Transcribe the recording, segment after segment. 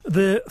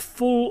The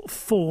full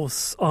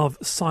force of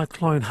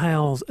Cyclone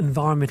Hale's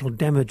environmental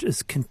damage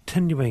is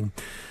continuing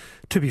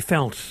to be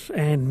felt,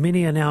 and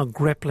many are now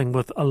grappling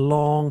with a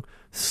long,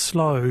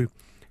 slow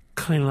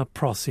clean-up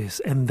process,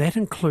 and that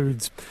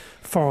includes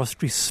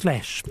forestry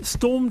slash.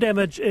 Storm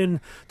damage in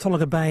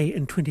Tolaga Bay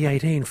in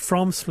 2018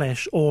 from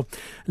slash or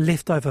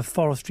leftover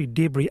forestry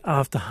debris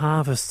after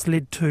harvest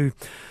led to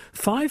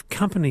 5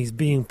 companies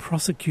being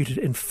prosecuted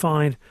and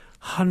fined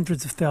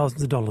hundreds of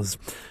thousands of dollars.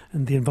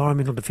 And the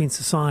Environmental Defence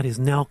Society is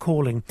now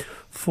calling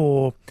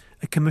for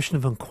a commission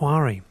of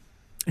inquiry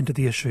into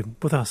the issue.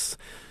 With us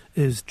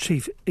is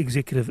Chief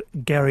Executive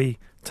Gary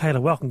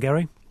Taylor. Welcome,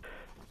 Gary.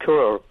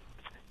 Cool.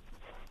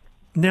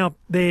 Now,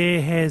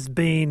 there has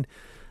been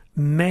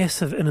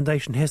massive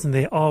inundation, hasn't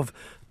there, of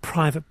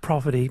private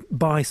property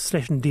by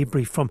slash and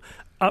debris from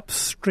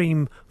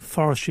upstream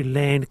forestry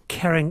land,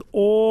 carrying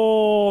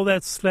all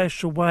that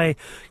slash away.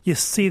 You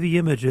see the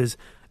images.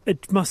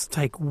 It must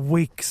take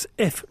weeks,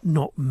 if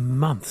not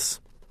months.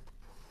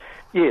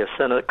 Yes,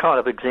 and it kind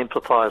of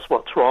exemplifies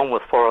what's wrong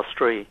with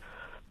forestry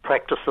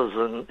practices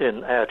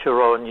in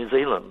Aotearoa, New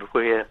Zealand,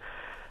 where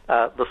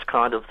this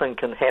kind of thing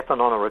can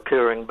happen on a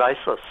recurring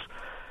basis,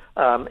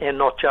 and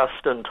not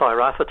just in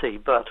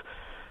Tairāwhiti, but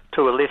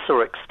to a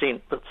lesser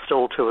extent, but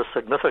still to a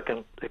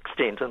significant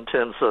extent in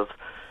terms of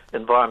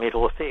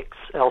environmental effects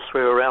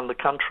elsewhere around the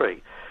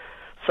country.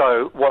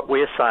 So what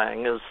we're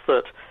saying is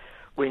that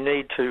we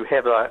need to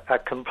have a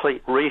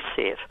complete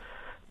reset,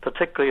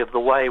 particularly of the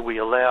way we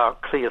allow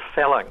clear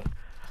felling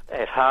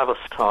at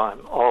harvest time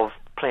of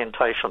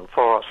plantation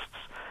forests,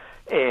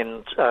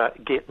 and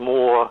get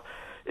more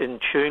in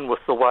tune with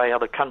the way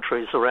other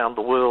countries around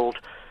the world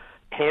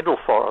handle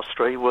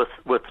forestry with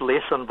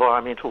less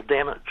environmental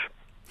damage.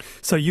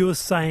 So you're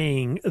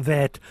saying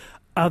that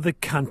other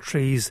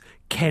countries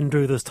can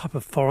do this type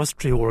of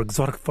forestry or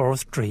exotic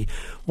forestry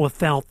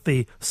without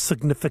the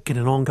significant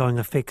and ongoing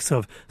effects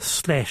of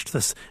slash,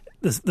 this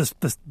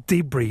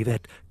debris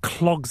that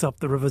clogs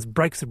up the rivers,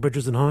 breaks the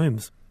bridges and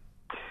homes?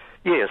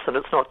 Yes, and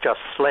it's not just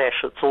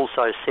slash, it's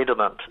also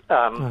sediment.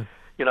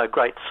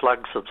 Great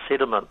slugs of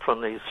sediment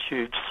from these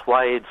huge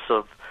swathes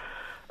of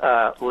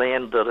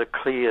land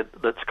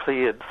that's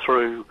cleared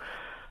through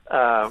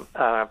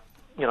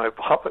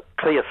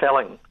clear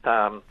felling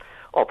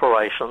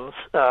operations.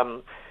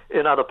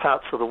 In other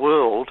parts of the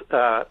world,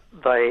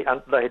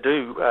 they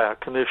do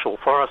commercial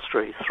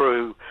forestry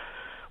through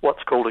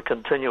what's called a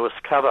continuous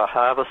cover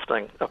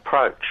harvesting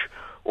approach,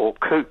 or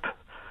coop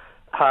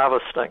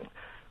harvesting,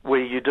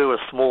 where you do a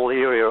small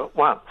area at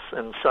once,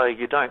 and so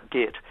you don't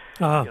get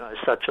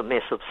such a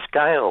massive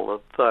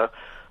scale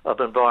of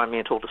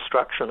environmental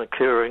destruction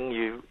occurring.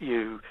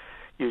 You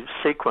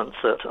sequence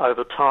it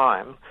over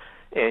time,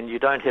 and you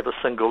don't have a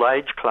single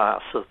age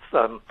class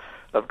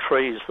of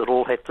trees that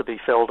all have to be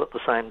felled at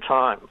the same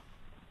time.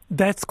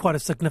 That's quite a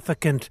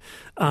significant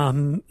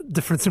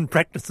difference in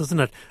practice, isn't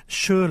it?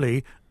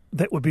 Surely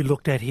that would be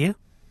looked at here?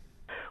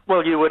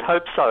 Well, you would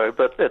hope so,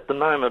 but at the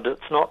moment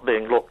it's not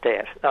being looked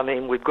at. I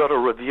mean, we've got a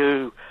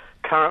review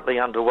currently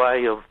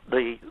underway of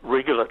the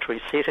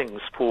regulatory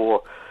settings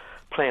for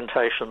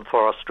plantation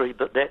forestry,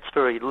 but that's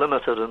very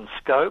limited in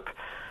scope,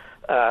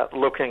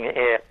 looking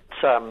at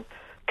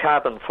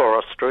carbon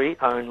forestry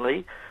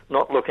only,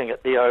 not looking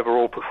at the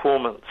overall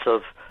performance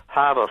of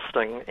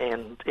harvesting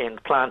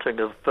and planting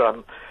of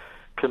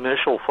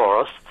commercial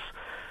forests.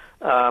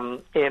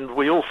 And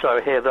we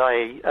also have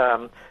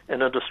an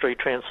industry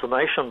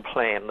transformation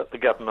plan that the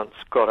government's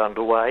got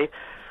underway,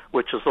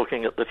 which is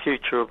looking at the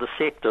future of the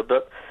sector.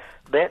 But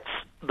that's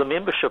the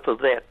membership of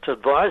that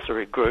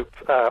advisory group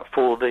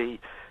for the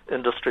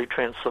industry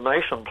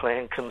transformation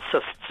plan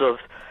consists of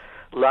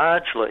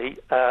largely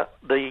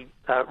the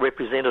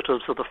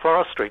representatives of the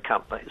forestry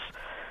companies.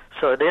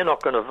 So they're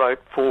not going to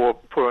vote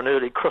for an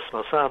early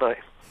Christmas, are they?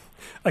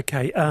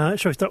 Okay,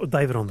 shall we start with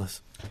David on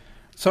this?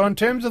 So in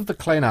terms of the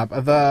clean-up,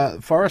 are the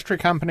forestry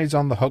companies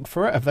on the hook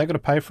for it? Have they got to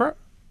pay for it?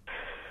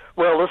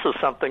 Well, this is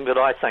something that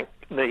I think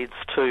needs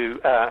to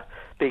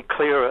be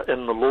clearer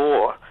in the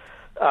law.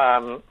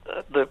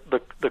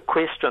 The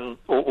question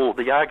or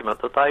the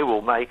argument that they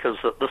will make is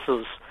that this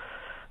is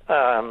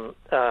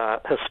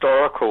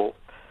historical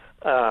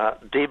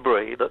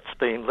debris that's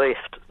been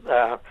left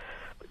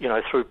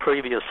through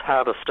previous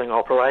harvesting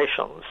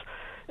operations,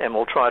 and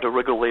will try to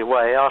wriggle their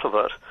way out of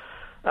it.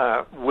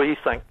 We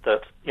think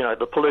that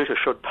the polluter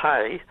should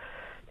pay,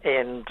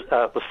 and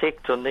the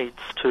sector needs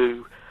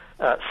to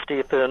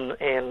step in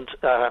and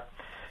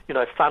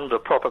fund a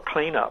proper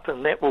clean-up,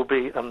 and that will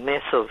be a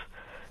massive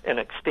and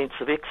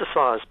expensive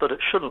exercise. But it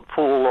shouldn't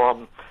fall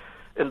on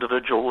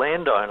individual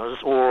landowners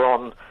or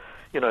on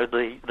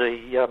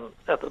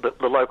the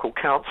local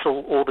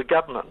council or the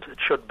government. It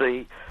should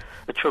be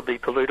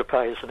polluter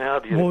pays in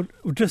our view. Well,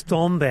 just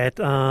on that,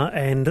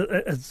 and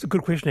it's a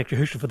good question actually,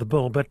 who should for the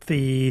bill, but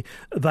they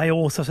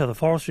also say, the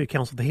Forestry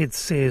Council, the head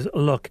says,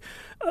 look,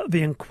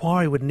 the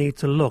inquiry would need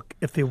to look,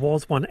 if there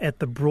was one, at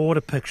the broader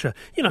picture.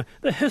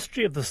 The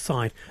history of the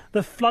site,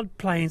 the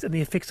floodplains and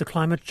the effects of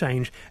climate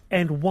change,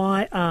 and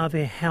why are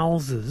there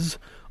houses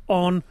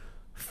on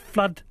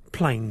flood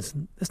plains.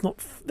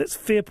 That's a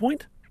fair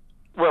point?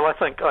 Well, I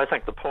think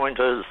the point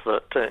is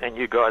that, and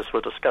you guys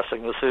were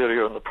discussing this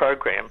earlier in the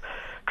program,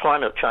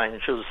 climate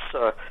change is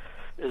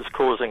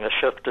causing a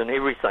shift in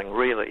everything,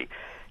 really,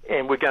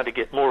 and we're going to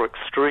get more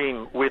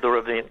extreme weather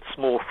events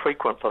more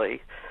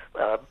frequently,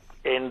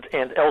 and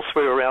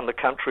elsewhere around the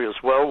country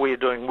as well. We're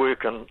doing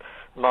work in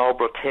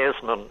Marlborough,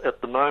 Tasman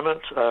at the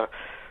moment,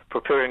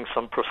 preparing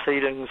some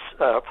proceedings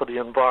for the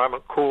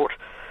Environment Court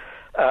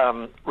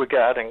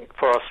regarding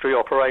forestry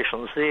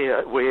operations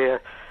there,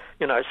 where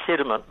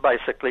sediment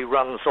basically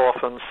runs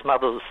off and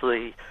smothers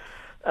the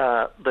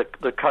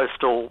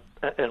coastal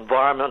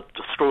environment,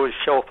 destroys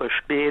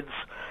shellfish beds.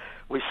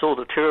 We saw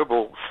the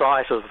terrible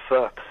sight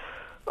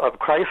of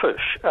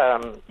crayfish,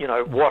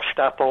 washed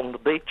up on the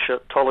beach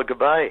at Tolaga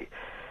Bay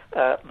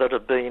that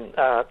have been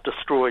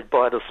destroyed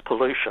by this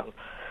pollution.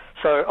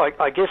 So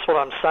I guess what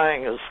I'm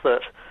saying is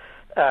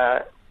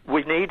that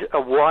we need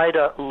a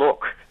wider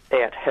look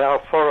at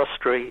how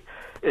forestry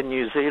in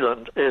New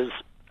Zealand is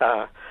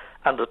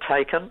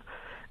undertaken,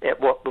 at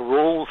what the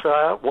rules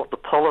are, what the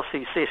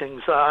policy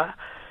settings are,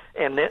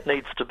 and that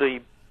needs to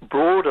be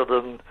broader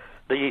than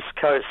the East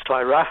Coast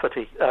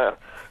Tairāwhiti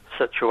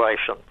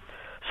situation.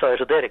 So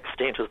to that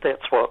extent, if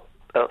that's what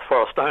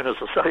Forest Owners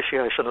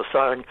Association is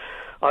saying,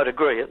 I'd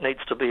agree. It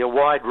needs to be a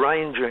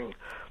wide-ranging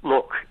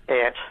look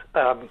at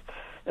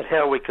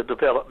how we could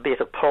develop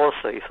better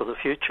policy for the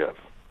future.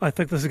 I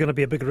think this is going to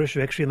be a bigger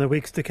issue actually in the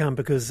weeks to come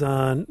because,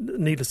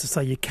 needless to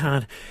say, you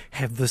can't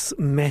have this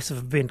massive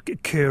event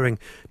occurring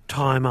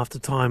time after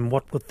time,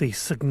 what with the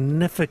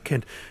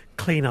significant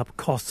clean-up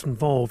costs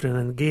involved.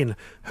 And again,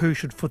 who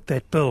should foot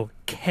that bill?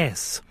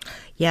 Cass.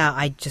 Yeah,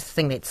 I just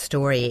think that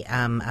story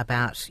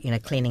about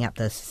cleaning up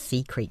the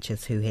sea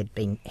creatures who had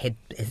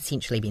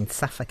essentially been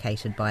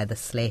suffocated by the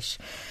slash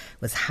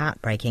was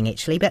heartbreaking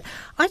actually. But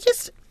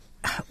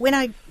when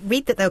I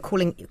read that they were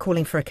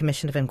calling for a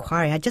commission of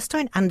inquiry, I just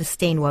don't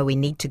understand why we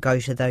need to go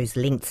to those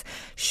lengths.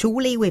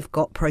 Surely we've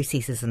got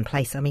processes in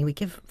place. I mean, we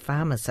give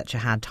farmers such a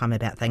hard time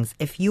about things.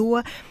 If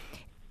you're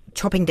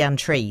chopping down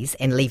trees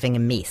and leaving a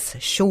mess,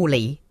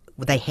 surely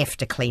they have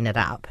to clean it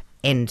up.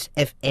 And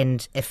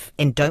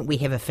don't we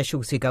have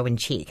officials who go and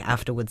check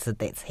afterwards that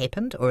that's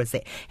happened, or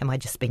am I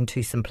just being too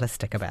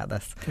simplistic about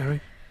this?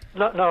 Gary?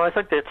 No, I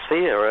think that's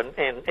fair, and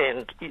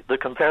the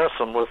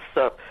comparison with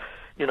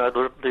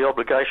the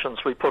obligations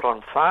we put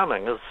on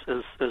farming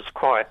is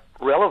quite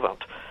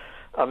relevant.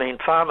 I mean,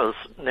 farmers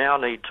now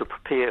need to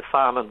prepare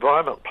farm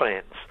environment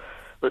plans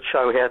that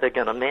show how they're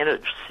going to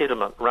manage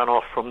sediment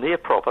runoff from their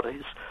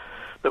properties,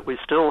 but we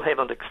still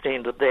haven't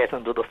extended that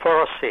into the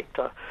forest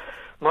sector.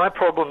 My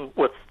problem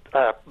with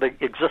the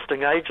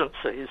existing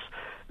agencies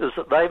is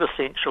that they've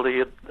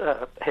essentially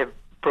have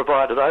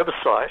provided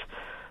oversight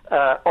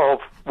of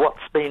what's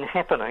been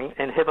happening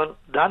and haven't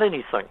done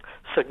anything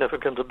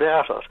significant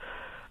about it.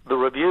 The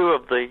review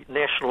of the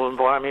National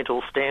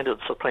Environmental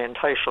Standards for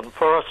Plantation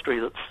Forestry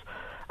that's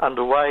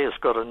underway has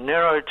got a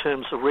narrow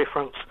terms of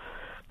reference,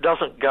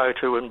 doesn't go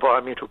to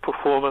environmental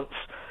performance,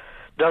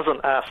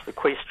 doesn't ask the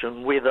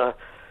question whether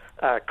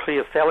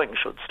clear felling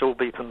should still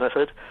be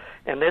permitted,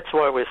 and that's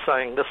why we're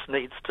saying this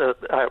needs to.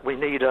 We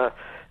need an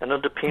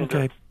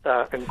independent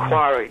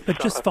inquiry. But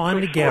just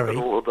finally, Gary,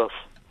 all of this.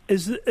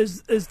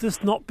 Is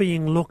this not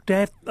being looked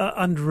at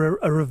under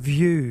a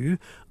review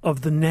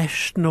of the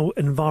National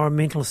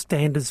Environmental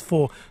Standards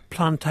for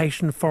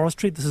Plantation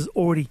Forestry? This is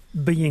already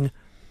being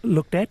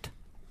looked at?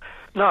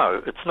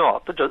 No, it's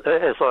not.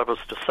 As I was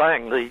just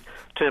saying, the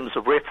terms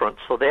of reference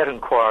for that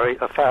inquiry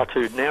are far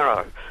too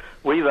narrow.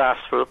 We've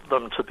asked for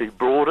them to be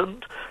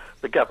broadened.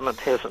 The government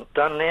hasn't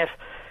done that,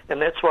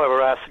 and that's why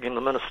we're asking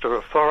the Minister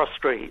of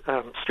Forestry,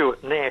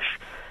 Stuart Nash,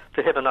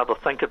 to have another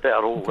think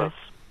about all this.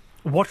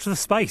 Watch the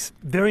space.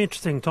 Very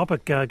interesting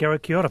topic, Gary.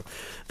 Kia ora.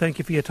 Thank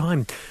you for your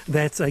time.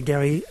 That's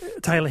Gary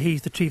Taylor.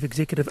 He's the Chief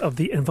Executive of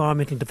the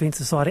Environmental Defence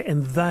Society,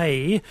 and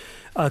they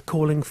are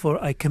calling for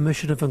a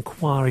commission of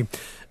inquiry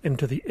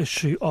into the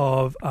issue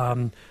of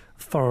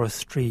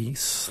forestry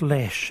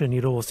slash. And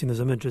you'd all seen those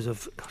images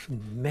of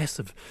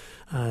massive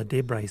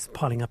debris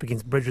piling up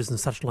against bridges and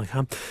such like.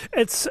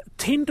 It's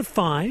 10 to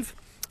 5.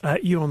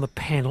 You're on the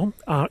panel,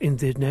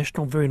 NZ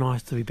National. Very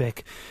nice to be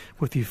back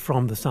with you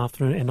from this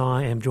afternoon, and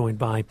I am joined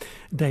by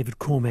David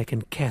Cormack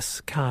and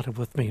Cass Carter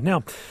with me.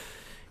 Now,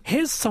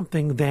 here's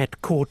something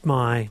that caught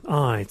my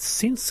eye.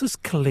 Census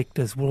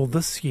collectors will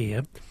this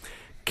year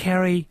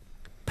carry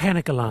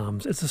panic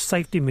alarms. It's a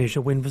safety measure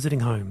when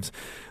visiting homes.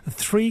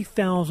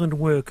 3,000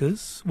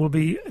 workers will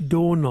be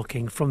door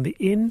knocking from the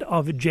end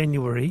of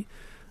January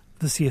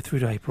this year through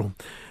to April.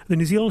 The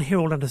New Zealand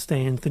Herald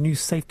understands the new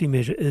safety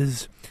measure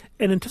is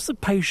in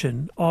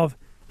anticipation of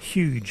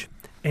huge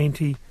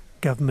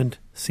anti-government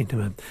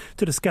sentiment.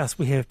 To discuss,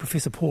 we have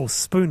Professor Paul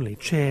Spoonley,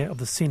 Chair of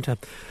the Centre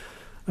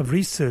of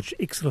Research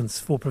Excellence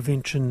for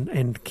Prevention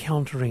and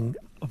Countering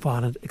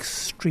Violent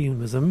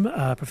Extremism.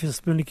 Professor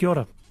Spoonley, kia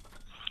ora.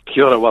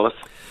 Kia ora, Wallace.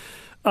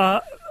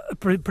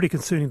 Pretty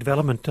concerning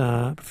development,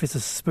 Professor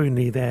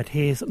Spoonley, that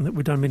here's something that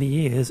we've done many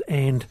years,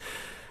 and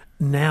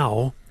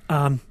now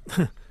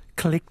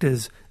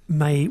collectors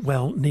may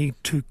well need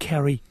to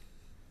carry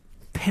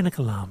panic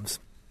alarms.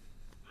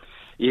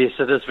 Yes,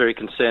 it is very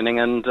concerning,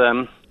 and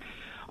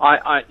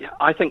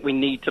I think we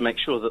need to make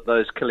sure that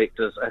those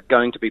collectors are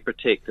going to be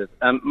protected.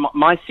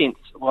 My sense,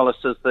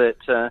 Wallace, is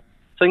that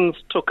things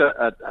took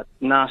a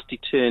nasty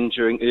turn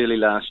during early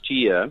last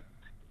year,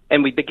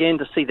 and we began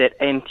to see that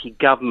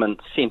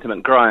anti-government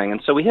sentiment growing.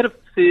 And so we had a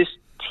first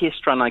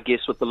test run, I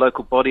guess, with the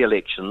local body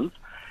elections,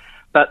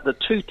 but the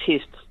two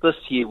tests this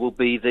year will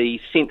be the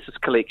census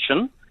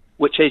collection,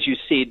 which, as you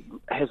said,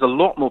 has a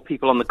lot more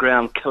people on the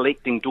ground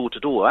collecting door to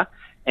door,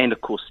 and,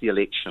 of course, the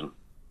election.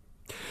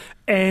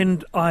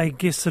 And I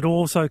guess it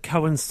also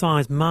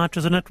coincides, March,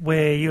 isn't it,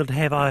 where you'll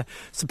have, I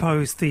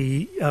suppose,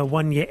 the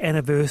 1 year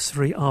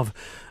anniversary of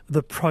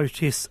the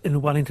protests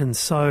in Wellington,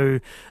 so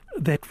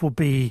that will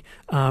be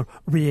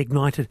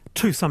reignited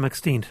to some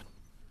extent.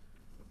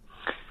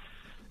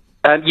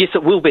 Yes,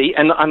 it will be,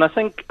 and I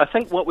think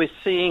what we're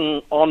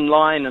seeing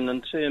online and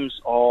in terms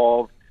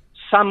of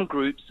some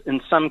groups in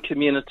some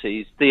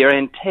communities, their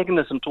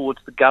antagonism towards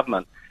the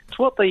government. It's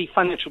what the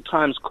Financial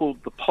Times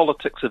called the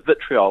politics of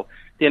vitriol.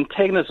 The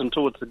antagonism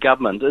towards the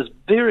government is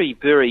very,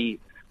 very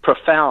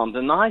profound,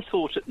 and I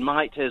thought it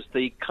might, as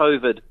the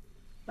COVID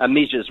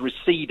measures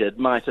receded,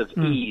 might have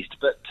eased,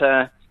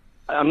 but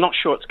I'm not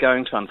sure it's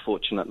going to,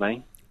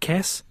 unfortunately.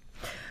 Cass?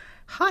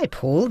 Hi,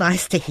 Paul.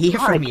 Nice to hear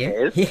from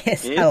you.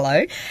 Yes,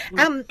 hello.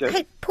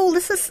 Hey, Paul,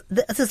 this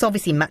is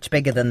obviously much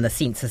bigger than the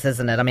census,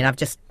 isn't it? I mean, I've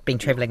just been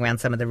travelling around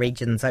some of the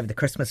regions over the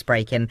Christmas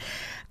break, and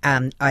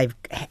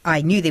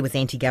I knew there was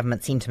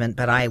anti-government sentiment,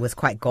 but I was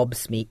quite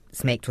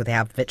gobsmacked with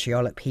how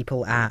vitriolic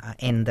people are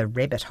and the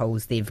rabbit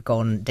holes they've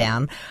gone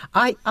down.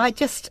 I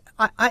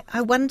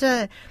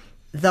wonder,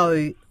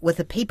 though, with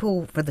the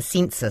people for the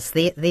census,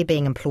 they're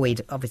being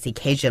employed obviously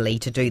casually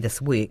to do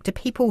this work. Do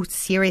people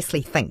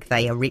seriously think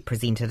they are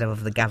representative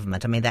of the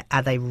government? I mean,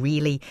 are they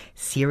really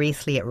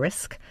seriously at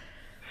risk?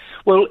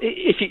 Well,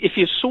 if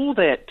you saw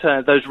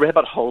that those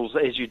rabbit holes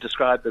as you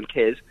described them,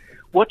 Kaz,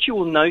 what you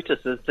will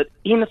notice is that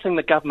anything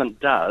the government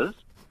does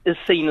is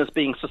seen as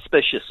being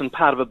suspicious and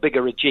part of a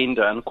bigger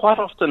agenda, and quite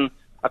often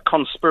a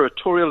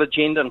conspiratorial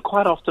agenda, and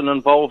quite often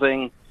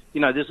involving,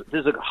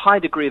 there's a high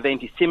degree of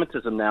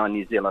anti-Semitism now in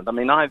New Zealand. I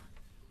mean, I've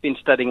been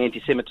studying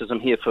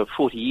anti-Semitism here for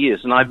 40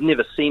 years, and I've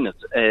never seen it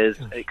as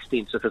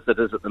extensive as it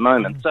is at the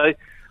moment. So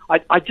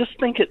I just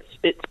think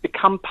it's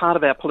become part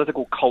of our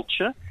political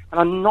culture, and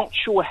I'm not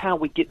sure how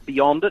we get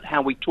beyond it,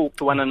 how we talk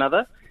to one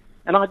another.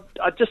 And I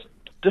just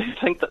do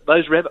think that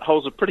those rabbit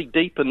holes are pretty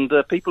deep, and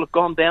people have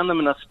gone down them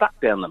and are stuck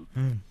down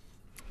them.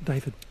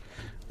 David?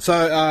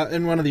 So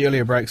in one of the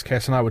earlier breaks,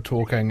 Cass and I were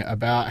talking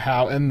about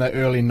how in the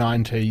early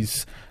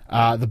 90s,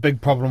 the big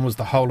problem was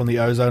the hole in the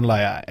ozone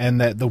layer, and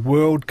that the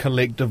world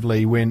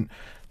collectively went,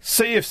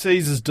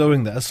 CFCs is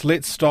doing this,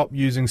 let's stop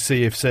using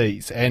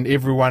CFCs, and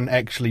everyone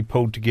actually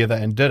pulled together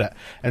and did it.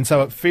 And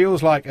so it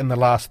feels like in the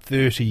last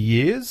 30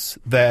 years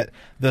that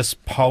this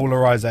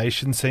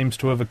polarisation seems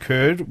to have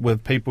occurred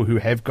with people who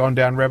have gone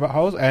down rabbit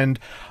holes, and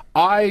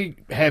I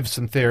have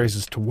some theories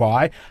as to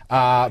why,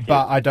 but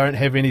I don't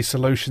have any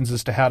solutions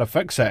as to how to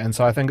fix it. And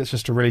so I think it's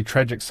just a really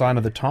tragic sign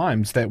of the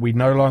times that we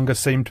no longer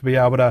seem to be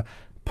able to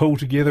pull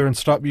together and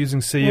stop using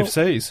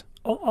CFCs.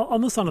 Well, on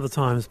the sign of the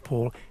times,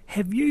 Paul,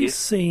 have you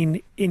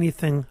seen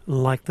anything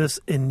like this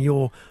in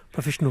your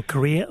professional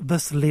career?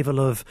 This level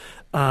of,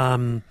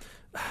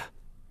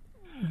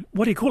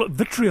 what do you call it,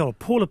 vitriol?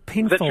 Paula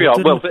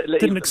Penfold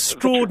did an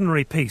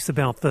extraordinary piece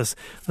about this.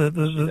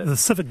 The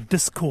civic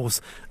discourse,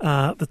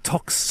 the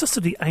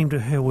toxicity aimed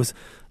at her was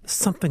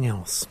something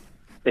else.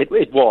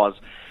 It was.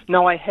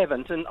 No, I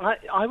haven't. And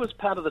I was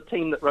part of the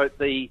team that wrote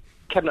the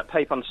Cabinet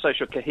paper on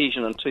social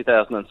cohesion in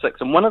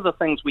 2006. And one of the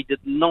things we did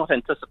not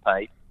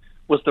anticipate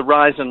was the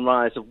rise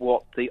of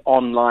what the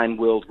online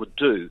world would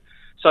do.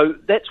 So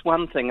that's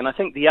one thing. And I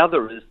think the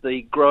other is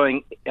the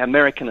growing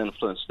American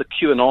influence, the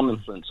QAnon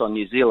influence on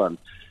New Zealand.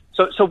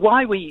 So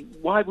why we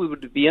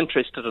would be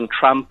interested in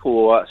Trump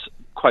or,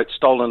 quote,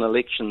 stolen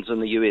elections in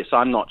the US,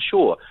 I'm not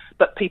sure.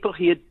 But people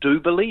here do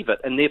believe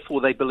it, and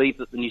therefore they believe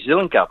that the New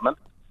Zealand government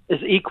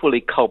is equally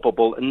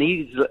culpable and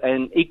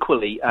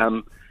equally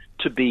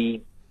to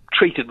be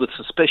treated with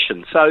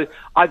suspicion. So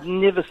I've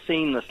never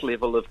seen this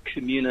level of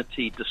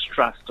community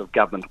distrust of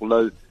government, or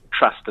low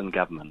trust in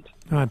government.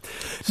 Right.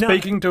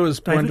 Speaking to his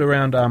point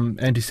around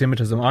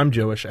anti-Semitism, I'm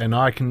Jewish, and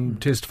I can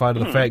testify to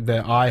the fact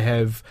that I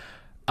have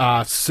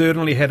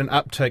certainly had an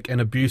uptick in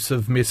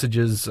abusive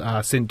messages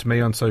sent to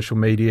me on social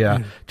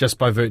media just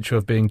by virtue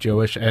of being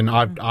Jewish, and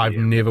I've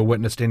never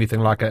witnessed anything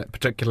like it,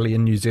 particularly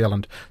in New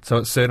Zealand. So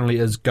it certainly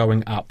is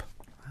going up.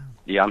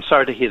 Yeah, I'm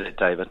sorry to hear that,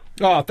 David.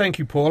 Oh, thank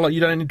you, Paul. You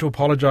don't need to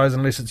apologise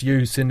unless it's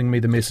you sending me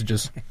the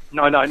messages.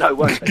 No, it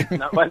won't be.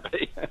 No, it won't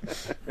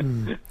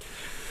be.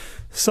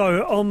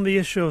 So, on the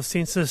issue of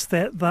census,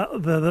 that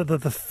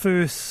the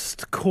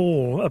first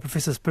call,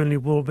 Professor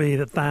Spoonley, will be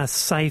that they're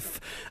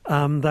safe. They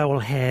will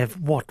have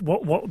what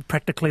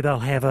practically they'll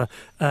have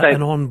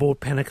an onboard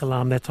panic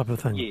alarm, that type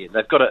of thing. Yeah,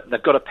 they've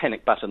got a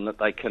panic button that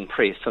they can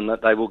press, and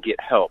that they will get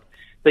help.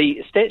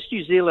 The Stats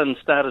New Zealand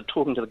started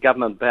talking to the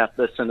government about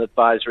this in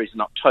advisories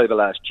in October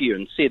last year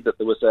and said that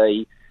there was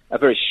a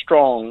very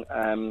strong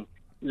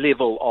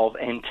level of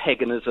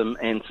antagonism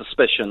and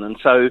suspicion. And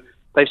so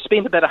they've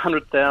spent about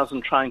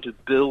 $100,000 trying to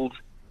build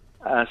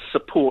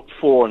support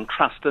for and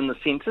trust in the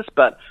census,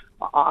 but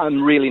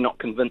I'm really not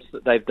convinced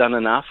that they've done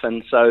enough.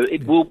 And so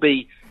it will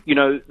be,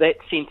 that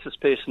census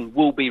person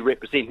will be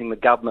representing the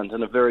government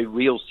in a very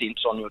real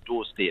sense on your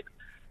doorstep.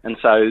 And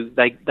so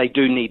they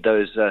do need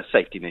those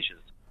safety measures.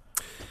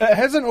 It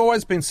hasn't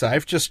always been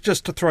safe, just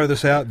to throw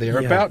this out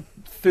there. Yeah. About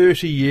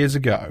 30 years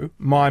ago,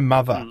 my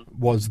mother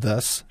was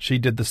this. She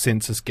did the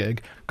census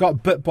gig,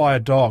 got bit by a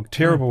dog,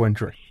 terrible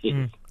injury.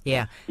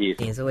 Yeah, yes.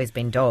 There's always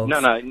been dogs. No,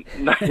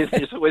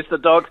 there's always the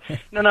dogs.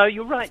 No,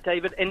 you're right,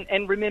 David.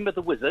 And remember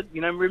the wizard.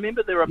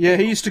 Remember there are... Yeah,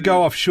 he used to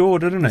go offshore,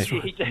 didn't he?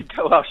 He did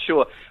go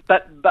offshore.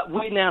 But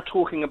we're now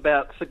talking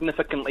about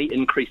significantly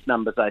increased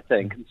numbers, I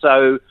think. And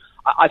so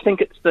I think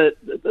it's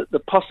the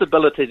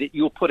possibility that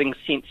you're putting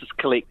census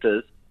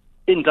collectors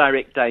in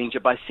direct danger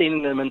by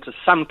sending them into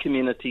some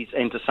communities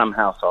and to some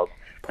households.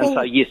 Paul, and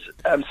so, yes,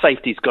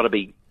 safety's got to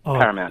be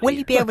paramount. Will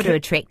you be able to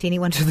attract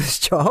anyone to this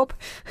job?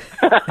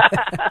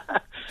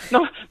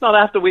 Not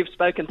after we've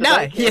spoken today.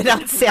 No, you're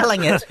not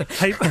selling it.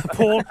 Hey,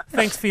 Paul,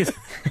 thank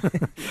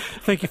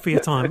you for your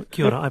time.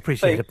 Kia ora, I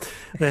appreciate it.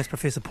 That's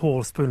Professor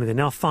Paul Spooner there.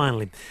 Now,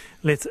 finally,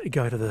 let's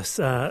go to this.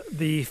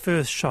 The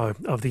first show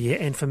of the year,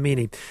 and for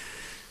many,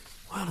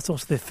 well, it's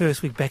also their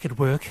first week back at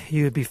work.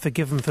 You would be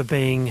forgiven for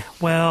being,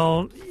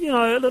 a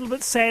little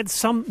bit sad.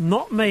 Some,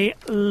 not me,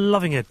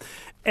 loving it.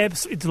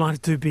 Absolutely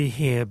delighted to be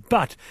here.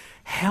 But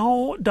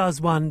how does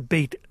one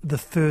beat the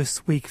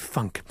first week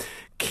funk?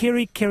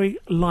 Kerry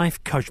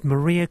life coach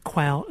Maria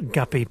Quayle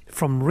Guppy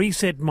from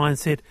Reset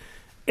Mindset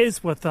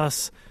is with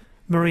us.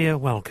 Maria,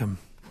 welcome.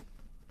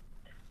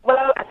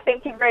 Well,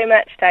 thank you very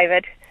much,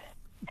 David.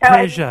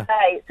 Pleasure.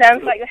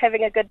 Sounds like you're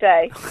having a good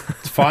day.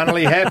 It's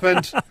finally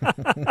happened.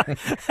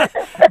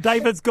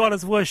 David's got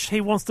his wish.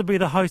 He wants to be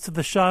the host of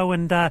the show,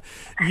 and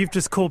you've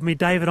just called me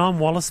David. I'm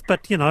Wallace,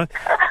 but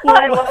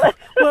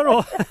we're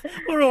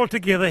all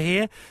together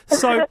here.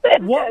 So,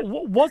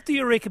 what do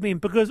you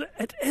recommend? Because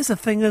it is a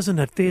thing, isn't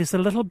it? There's a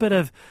little bit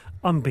of,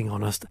 I'm being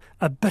honest,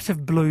 a bit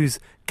of blues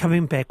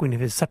coming back when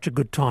you've had such a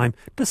good time,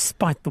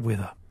 despite the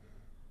weather.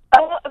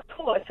 Oh,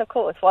 of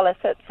course, Wallace.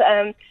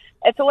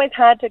 It's always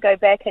hard to go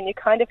back, and you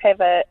kind of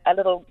have a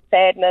little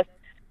sadness,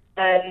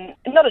 and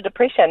not a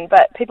depression,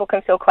 but people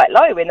can feel quite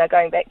low when they're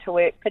going back to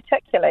work,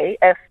 particularly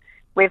if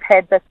we've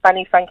had this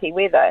funny, funky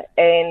weather,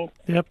 and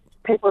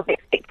people's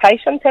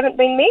expectations haven't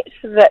been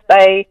met, that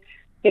they,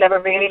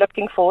 were really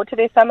looking forward to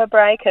their summer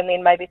break, and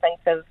then maybe things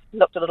have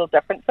looked a little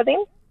different for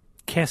them.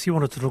 Cass, you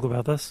wanted to talk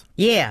about this?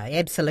 Yeah,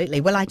 absolutely.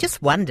 Well, I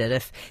just wondered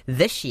if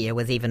this year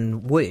was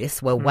even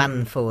worse. Well,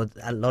 one, for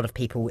a lot of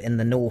people in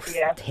the north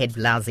had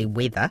lousy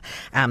weather,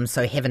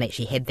 so haven't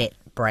actually had that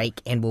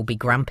break and will be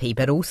grumpy,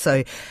 but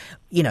also,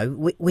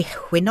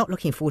 we're not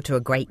looking forward to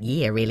a great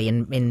year really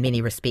in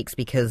many respects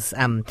because,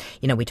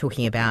 we're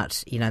talking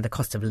about, the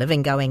cost of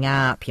living going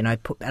up,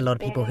 a lot of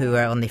people who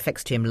are on their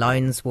fixed term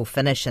loans will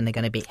finish and they're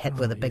going to be hit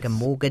with a bigger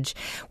mortgage.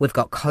 We've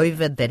got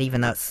COVID that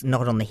even though it's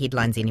not on the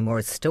headlines anymore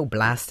is still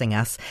blasting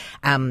us.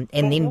 And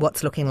then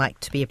what's looking like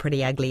to be a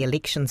pretty ugly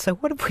election. So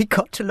what have we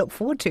got to look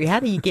forward to?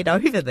 How do you get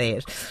over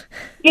that?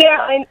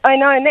 Yeah, I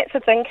know, and that's the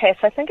thing, Cass.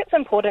 I think it's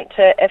important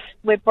if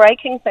we're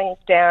breaking things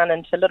down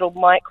into little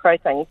micro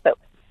things, that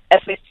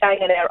if we're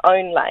staying in our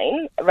own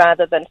lane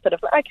rather than sort of,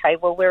 okay,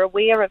 well, we're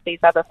aware of these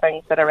other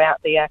things that are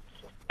out there,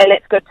 and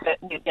it's good to,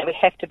 we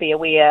have to be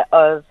aware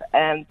of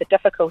the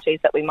difficulties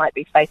that we might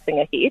be facing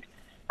ahead.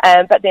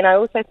 But then I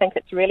also think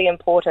it's really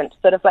important to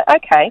sort of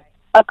okay,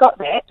 I've got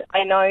that.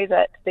 I know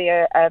that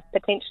there are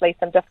potentially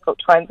some difficult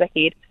times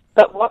ahead,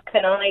 but what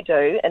can I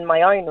do in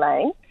my own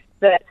lane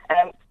that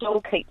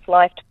still keeps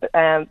life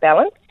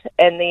balanced,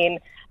 and then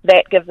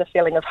that gives a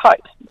feeling of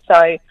hope.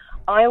 So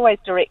I always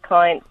direct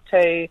clients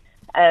to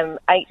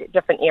 8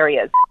 different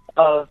areas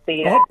of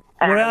the...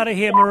 we're out of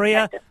here,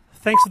 Maria.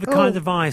 Thanks for the kind advice.